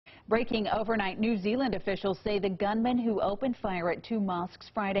Breaking overnight, New Zealand officials say the gunman who opened fire at 2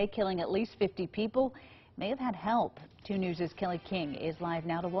 mosques Friday, killing at least 50 people, may have had help. 2 News' Kelly King is live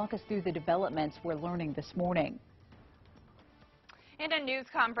now to walk us through the developments we're learning this morning. In a news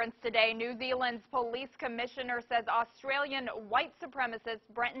conference today, New Zealand's police commissioner says Australian white supremacist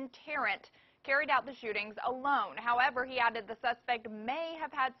Brenton Tarrant carried out the shootings alone. However, he added the suspect may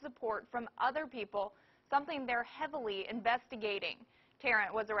have had support from other people, something they're heavily investigating.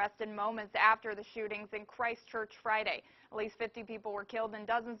 Tarrant was arrested moments after the shootings in Christchurch Friday. At least 50 people were killed and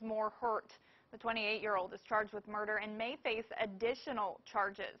dozens more hurt. The 28-year-old is charged with murder and may face additional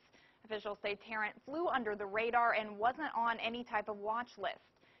charges. Officials say Tarrant flew under the radar and wasn't on any type of watch list.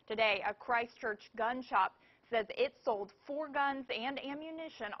 Today, a Christchurch gun shop says it sold 4 guns and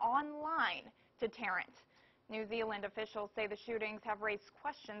ammunition online to Tarrant. New Zealand officials say the shootings have raised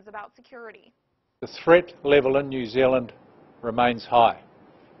questions about security. The threat level in New Zealand remains high,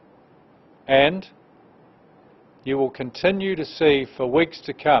 and you will continue to see for weeks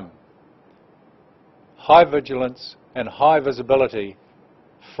to come high vigilance and high visibility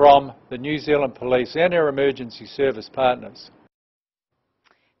from the New Zealand Police and our emergency service partners.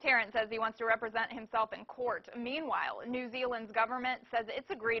 Tarrant says he wants to represent himself in court. Meanwhile, New Zealand's government says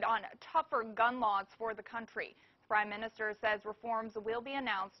it's agreed on tougher gun laws for the country. The Prime Minister says reforms will be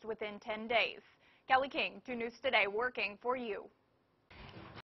announced within 10 days. Kelly King, 2 News Today, working for you.